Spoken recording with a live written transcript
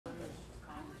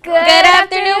Good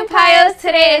afternoon, Pios.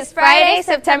 Today is Friday,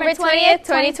 September 20th,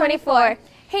 2024.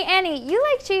 Hey, Annie, you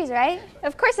like cheese, right?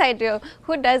 Of course I do.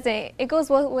 Who doesn't? It goes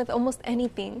well with almost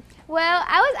anything. Well,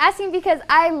 I was asking because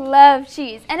I love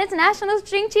cheese, and it's National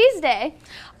String Cheese Day.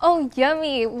 Oh,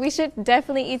 yummy. We should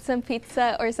definitely eat some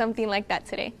pizza or something like that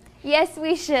today. Yes,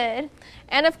 we should.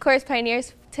 And of course,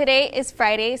 Pioneers, today is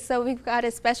Friday, so we've got a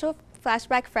special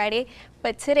Flashback Friday.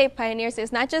 But today, Pioneers,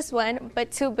 is not just one, but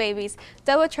two babies.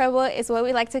 Double trouble is what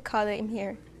we like to call them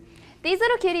here. These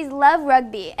little cuties love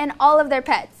rugby and all of their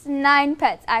pets. 9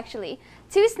 pets, actually.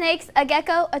 2 snakes, a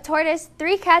gecko, a tortoise,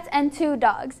 3 cats, and 2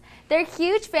 dogs. They're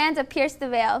huge fans of Pierce the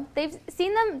Veil. They've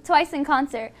seen them twice in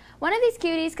concert. One of these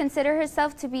cuties considers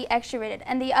herself to be extroverted,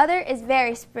 and the other is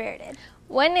very spirited.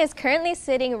 One is currently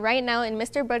sitting right now in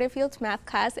Mr. Butterfield's math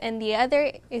class, and the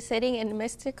other is sitting in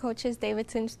Mr. Coaches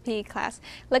Davidson's PE class.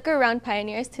 Look around,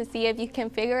 Pioneers, to see if you can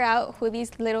figure out who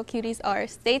these little cuties are.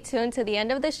 Stay tuned to the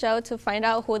end of the show to find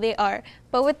out who they are.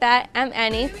 But with that, I'm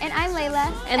Annie. And I'm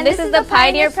Layla. And this is the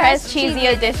Pioneer Press Cheesy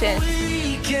Edition.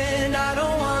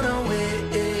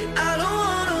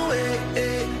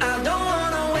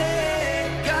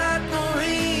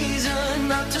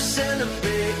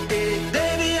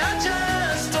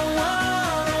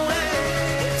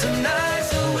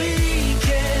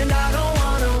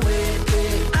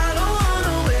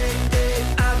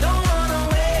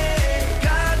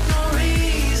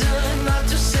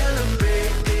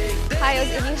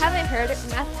 If you haven't heard,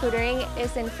 math tutoring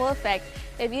is in full effect.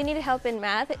 If you need help in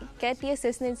math, get the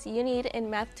assistance you need in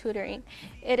math tutoring.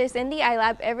 It is in the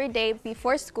iLab every day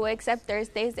before school except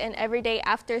Thursdays, and every day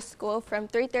after school from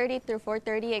 3:30 through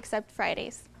 4:30 except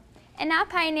Fridays. And now,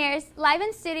 Pioneers, live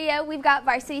in studio, we've got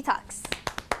Varsity Talks.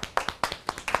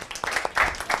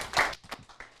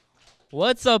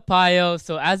 What's up, Pio?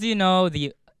 So as you know,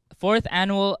 the 4th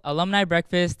annual alumni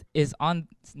breakfast is on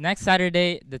next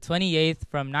Saturday, the 28th,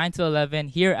 from 9 to 11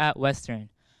 here at Western.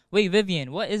 Wait,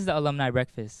 Vivian, what is the alumni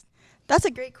breakfast? That's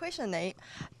a great question, Nate.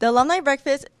 The alumni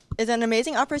breakfast is an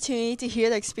amazing opportunity to hear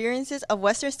the experiences of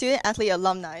Western student-athlete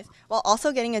alumni while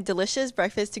also getting a delicious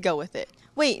breakfast to go with it.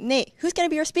 Wait, Nate, who's going to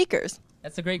be your speakers?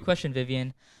 That's a great question,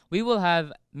 Vivian. We will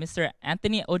have Mr.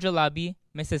 Anthony Ojalabi,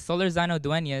 Mrs. Solorzano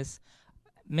Dueñas,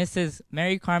 Mrs.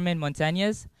 Mary Carmen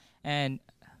Montañez, and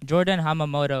Jordan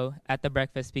Hamamoto at the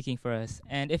breakfast speaking for us.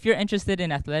 And if you're interested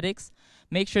in athletics,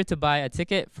 make sure to buy a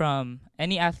ticket from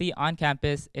any athlete on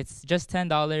campus. It's just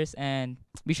 $10, and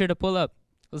be sure to pull up.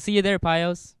 We'll see you there,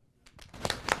 Pios.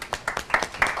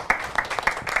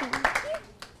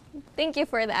 Thank you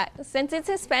for that. Since it's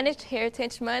Spanish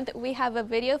Heritage Month, we have a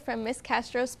video from Miss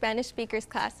Castro's Spanish speakers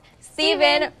class.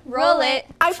 Steven, roll it.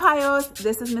 Hi, Pios.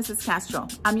 This is Mrs. Castro.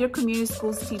 I'm your community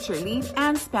schools teacher lead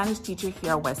and Spanish teacher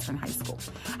here at Western High School.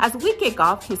 As we kick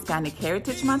off Hispanic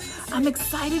Heritage Month, I'm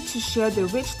excited to share the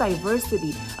rich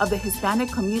diversity of the Hispanic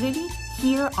community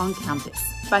here on campus.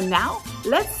 But now,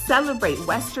 let's celebrate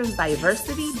Western's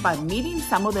diversity by meeting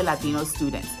some of the Latino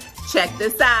students. Check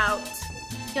this out.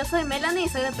 Yo soy Melanie y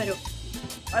soy de Perú.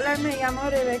 Hola, me llamo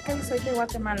Rebeca y soy de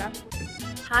Guatemala.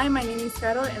 Hi, my name is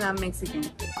Carol and I'm Mexican.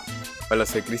 Hola,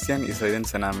 soy Cristian y soy de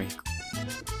Ensenada, México.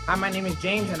 Hi, my name is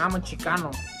James and I'm a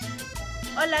Chicano.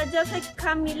 Hola, yo soy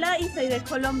Camila y soy de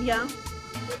Colombia.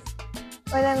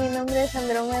 Hola, mi nombre es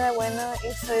Andrómeda Bueno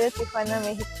y soy de Tijuana,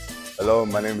 México. Hello,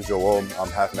 my name is Joel. I'm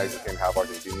half Mexican, half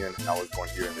Argentinian, and I was born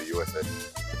here in the USA.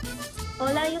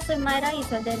 Hola, yo soy Mayra y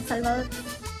soy de El Salvador.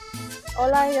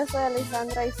 Hola, yo soy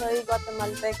Alessandra y soy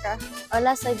guatemalteca.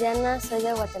 Hola, soy Diana, soy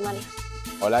de Guatemala.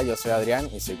 Hola, yo soy Adrián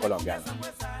y soy colombiano.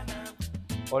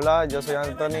 Hola, yo soy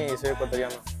Anthony y soy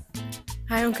ecuatoriano.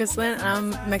 Hi, I'm Kislin.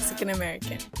 I'm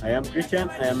Mexican-American. I am Christian.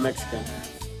 I am Mexican.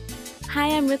 Hi,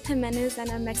 I'm Ruth Jimenez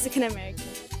and I'm Mexican-American.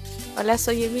 Hola,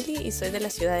 soy Emily y soy de la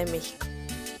Ciudad de México.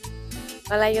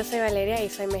 Hola, yo soy Valeria y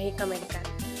soy México-Americana.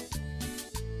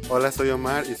 Hola, soy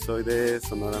Omar y soy de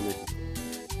Sonora, México.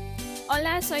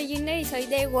 Hola, soy Gina y soy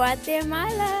de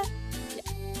Guatemala.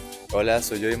 Hola,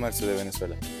 soy Yoimar, soy de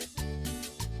Venezuela.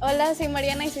 Hola, soy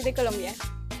Mariana y soy de Colombia.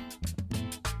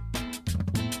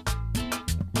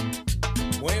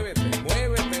 Muévete,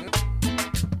 muévete.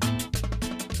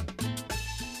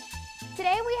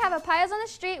 Today we have a Pios on the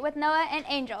Street with Noah and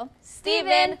Angel.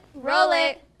 Steven, roll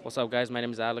it. What's up, guys? My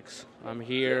name is Alex. I'm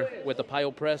here with the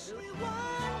Pio Press.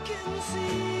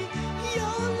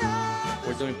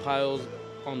 We're doing piles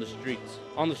on the streets.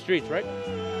 On the streets, right?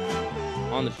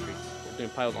 On the streets. We're doing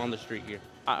piles on the street here.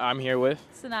 I'm here with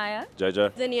Sanaya,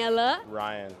 JJ, Daniela,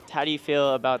 Ryan. How do you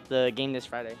feel about the game this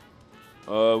Friday?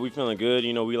 We feeling good.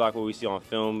 You know, we like what we see on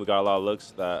film. We got a lot of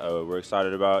looks that we're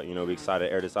excited about. You know, we excited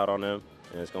to air this out on them.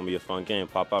 And it's going to be a fun game.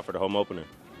 Pop out for the home opener.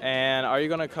 And are you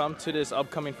going to come to this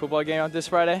upcoming football game on this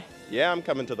Friday? Yeah, I'm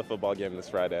coming to the football game this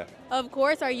Friday. Of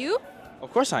course, are you?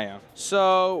 Of course I am.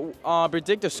 So,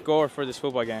 predict the score for this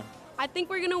football game. I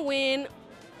think we're going to win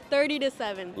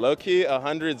 30-7. Low-key,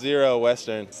 100-0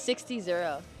 Western.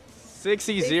 60-0.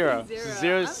 60-0.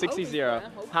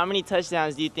 60-0. How many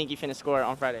touchdowns do you think you're finna score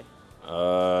on Friday?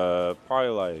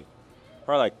 Probably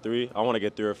like 3. I want to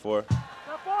get 3 or 4.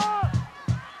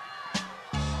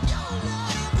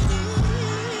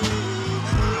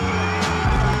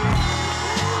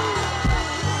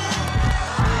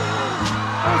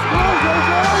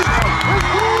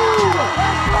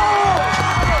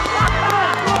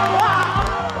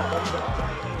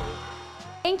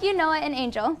 Thank you, Noah and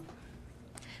Angel.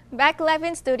 Back live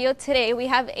in studio today, we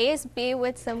have ASB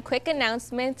with some quick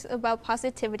announcements about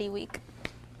Positivity Week.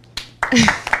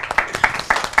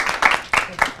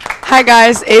 Hi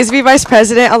guys, ASB Vice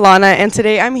President Alana, and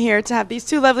today I'm here to have these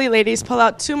two lovely ladies pull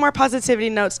out 2 more positivity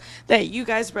notes that you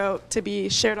guys wrote to be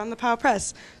shared on the Power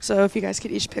Press. So if you guys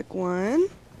could each pick one.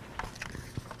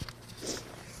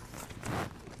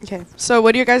 Okay, so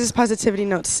what do your guys' positivity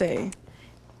notes say?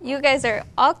 You guys are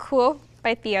all cool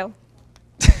by Theo.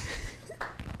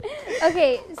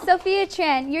 Okay, Sophia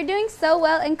Tran, you're doing so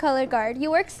well in Color Guard. You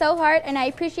work so hard, and I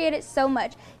appreciate it so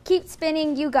much. Keep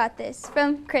spinning, you got this.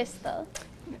 From Crystal.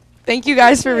 Thank you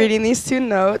guys for reading these 2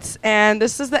 notes. And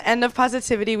this is the end of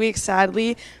Positivity Week,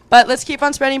 sadly. But let's keep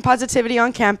on spreading positivity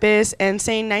on campus and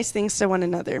saying nice things to one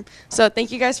another. So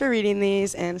thank you guys for reading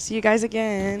these, and see you guys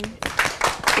again.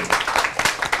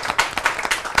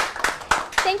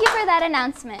 Thank you for that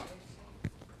announcement.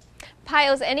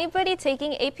 Piles, anybody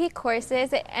taking AP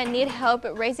courses and need help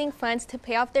raising funds to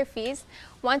pay off their fees,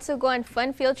 wants to go on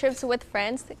fun field trips with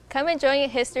friends, come and join a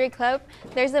history club.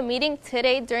 There's a meeting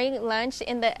today during lunch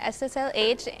in the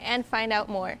SSLH and find out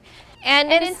more.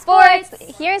 And in sports,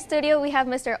 here in studio we have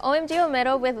Mr. OMG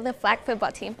Omero with the flag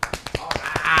football team.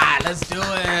 Let's do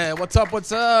it. What's up?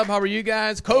 What's up? How are you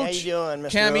guys? Coach. How you doing,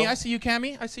 Mr. Cammy, O? I see you,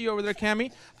 Cammy. I see you over there,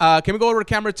 Cammy. Can we go over to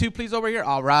camera 2, please, over here?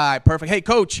 All right, perfect. Hey,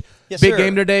 Coach. Yes, big sir.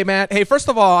 game today, man. Hey, first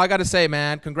of all, I got to say,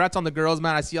 man, congrats on the girls,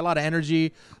 man. I see a lot of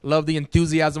energy. Love the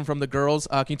enthusiasm from the girls.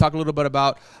 Can you talk a little bit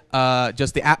about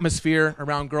just the atmosphere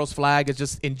around Girls Flag? It's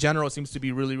just, in general, it seems to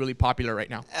be really, really popular right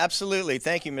now. Absolutely.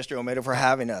 Thank you, Mr. Omeda, for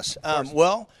having us.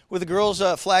 Well, with the girls'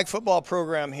 flag football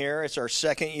program here, it's our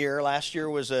 2nd year. Last year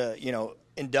was a,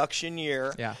 induction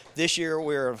year. Yeah. This year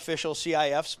we're an official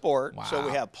CIF sport, Wow. so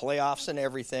we have playoffs and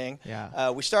everything.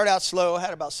 Yeah. We started out slow,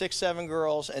 had about 6, 7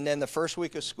 girls, and then the first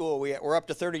week of school we're up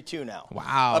to 32 now.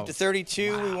 Wow. Up to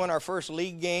 32. Wow. We won our first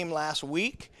league game last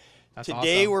week. That's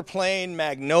Today awesome. we're playing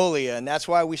Magnolia, and that's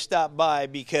why we stopped by,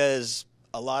 because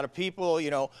a lot of people,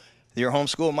 your home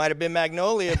school might have been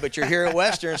Magnolia, but you're here at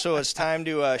Western, so it's time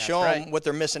to show them what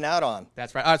they're missing out on.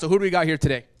 That's right. All right, so who do we got here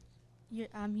today?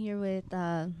 I'm here with,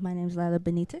 my name's Lila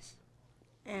Benitez.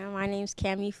 And my name's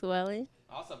Cammy Fluellen.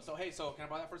 Awesome. So, hey, can I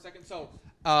borrow that for a second? So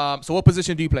what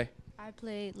position do you play? I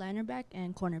play linebacker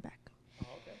and cornerback. Oh,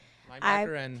 okay.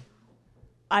 Linebacker and?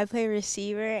 I play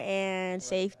receiver and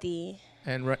safety.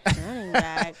 And running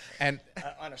back. And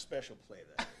on a special play,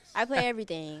 that is. I play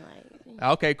everything.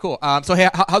 Okay, cool. So, hey,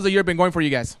 how's the year been going for you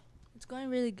guys? It's going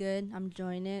really good. I'm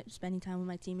enjoying it, spending time with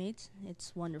my teammates.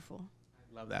 It's wonderful.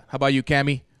 Love that. How about you,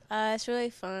 Cammy? It's really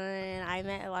fun. I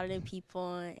met a lot of new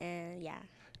people, and yeah.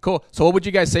 Cool. So what would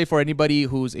you guys say for anybody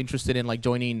who's interested in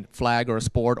joining flag or a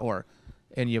sport or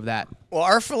any of that? Well,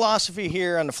 our philosophy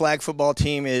here on the flag football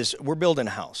team is we're building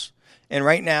a house. And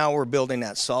right now we're building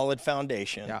that solid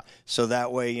foundation, so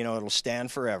that way, it'll stand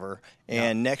forever.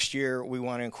 And next year we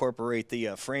want to incorporate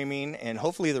the framing and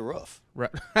hopefully the roof. Right.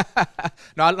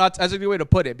 No, that's a good way to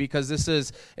put it, because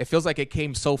it feels like it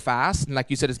came so fast. And like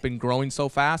you said, it's been growing so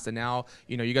fast. And now,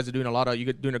 you guys are doing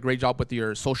you're doing a great job with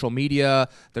your social media.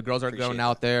 The girls are going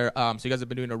out there. So you guys have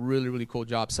been doing a really, really cool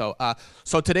job. So,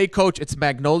 today, Coach, it's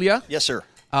Magnolia. Yes, sir.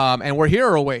 And we're here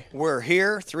or away? We're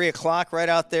here, 3 o'clock, right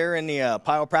out there in the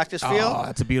Pile practice field. Oh,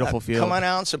 that's a beautiful field. Come on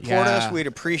out and support us. We'd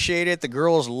appreciate it. The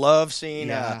girls love seeing,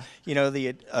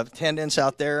 the attendance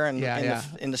out there and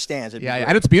in the stands. Yeah,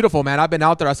 and it's beautiful, man. I've been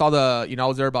out there. I saw I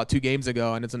was there about 2 games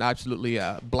ago, and it's an absolutely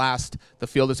blast. The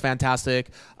field is fantastic.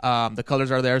 The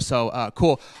colors are there, so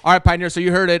cool. All right, Pioneer, so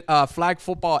you heard it. Flag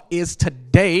football is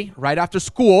today, right after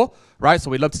school, right? So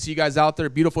we'd love to see you guys out there.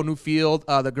 Beautiful new field.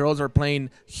 The girls are playing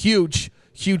huge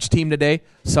team today,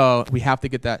 so we have to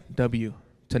get that W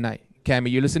tonight.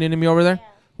 Cammy, you listening to me over there? Yeah.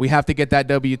 We have to get that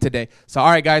W today. So, all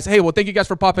right, guys. Hey, well, thank you guys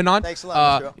for popping on. Thanks a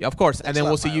lot, Mr. Yeah, of course. Thanks and then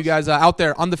we'll see Miles. you guys out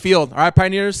there on the field. All right,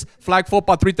 Pioneers, flag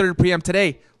football, 3:30 p.m.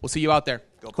 today. We'll see you out there.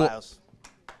 Go cool. Piles.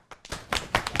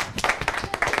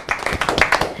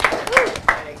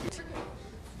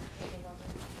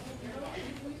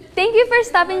 Thank you for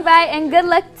stopping by and good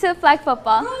luck to flag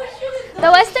football. The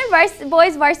Western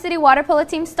Boys Varsity Water Polo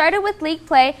team started with league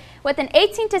play with an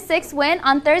 18-6 win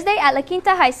on Thursday at La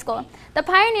Quinta High School. The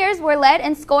Pioneers were led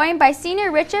in scoring by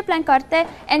senior Richard Plancorte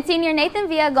and senior Nathan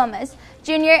Villagomez.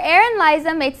 Junior Aaron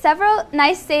Liza made several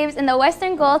nice saves in the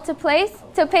Western goal to pace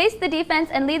the defense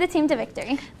and lead the team to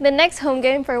victory. The next home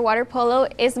game for water polo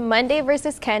is Monday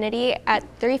versus Kennedy at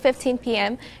 3:15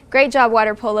 p.m. Great job,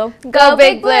 water polo. Go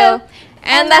Big Blue!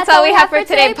 And that's all we have for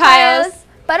today, Pios.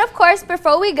 But of course,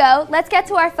 before we go, let's get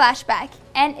to our flashback.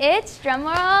 And it's,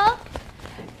 drumroll,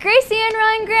 Gracie and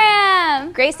Rowan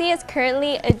Graham. Gracie is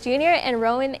currently a junior and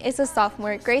Rowan is a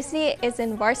sophomore. Gracie is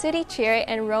in varsity cheer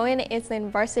and Rowan is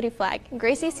in varsity flag.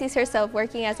 Gracie sees herself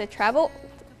working as a travel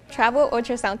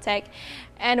ultrasound tech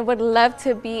and would love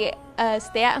to be a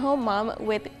stay-at-home mom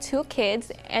with 2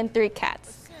 kids and 3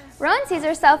 cats. Rowan sees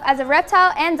herself as a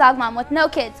reptile and dog mom with no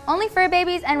kids, only fur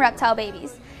babies and reptile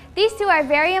babies. These two are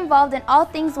very involved in all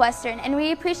things Western, and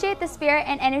we appreciate the spirit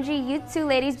and energy you 2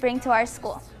 ladies bring to our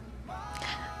school.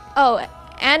 Oh,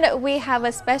 and we have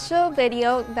a special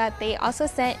video that they also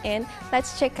sent in.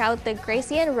 Let's check out the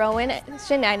Gracie and Rowan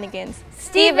shenanigans.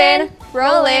 Steven,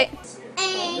 roll it.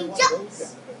 Angel,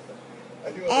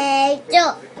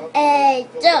 angel,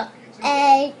 angel,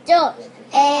 angel,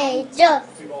 angel.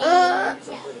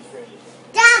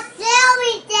 Just tell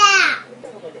me that.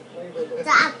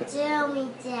 Just tell me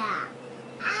that.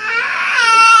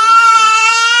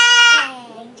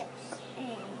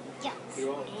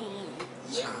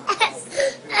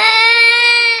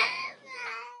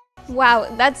 Wow,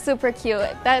 that's super cute.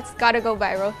 That's gotta go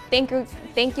viral.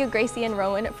 Thank you, Gracie and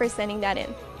Rowan, for sending that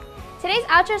in. Today's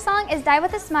outro song is Die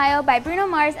With A Smile by Bruno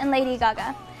Mars and Lady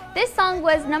Gaga. This song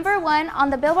was #1 on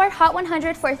the Billboard Hot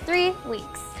 100 for 3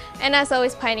 weeks. And as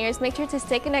always, Pioneers, make sure to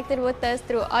stay connected with us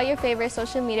through all your favorite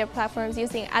social media platforms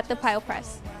using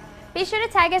 @ThePilePress. Be sure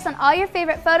to tag us on all your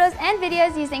favorite photos and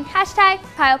videos using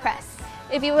 #PilePress.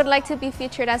 If you would like to be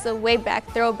featured as a way back,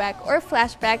 throwback, or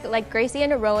flashback like Gracie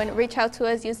and Rowan, reach out to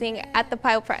us using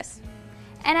 @ThePilePress.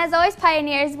 And as always,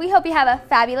 Pioneers, we hope you have a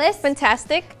fabulous,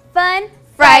 fantastic, fun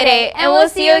Friday. And we'll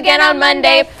see you again on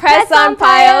Monday. Press on,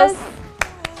 Pios!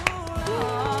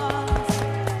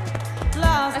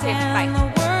 Okay, bye.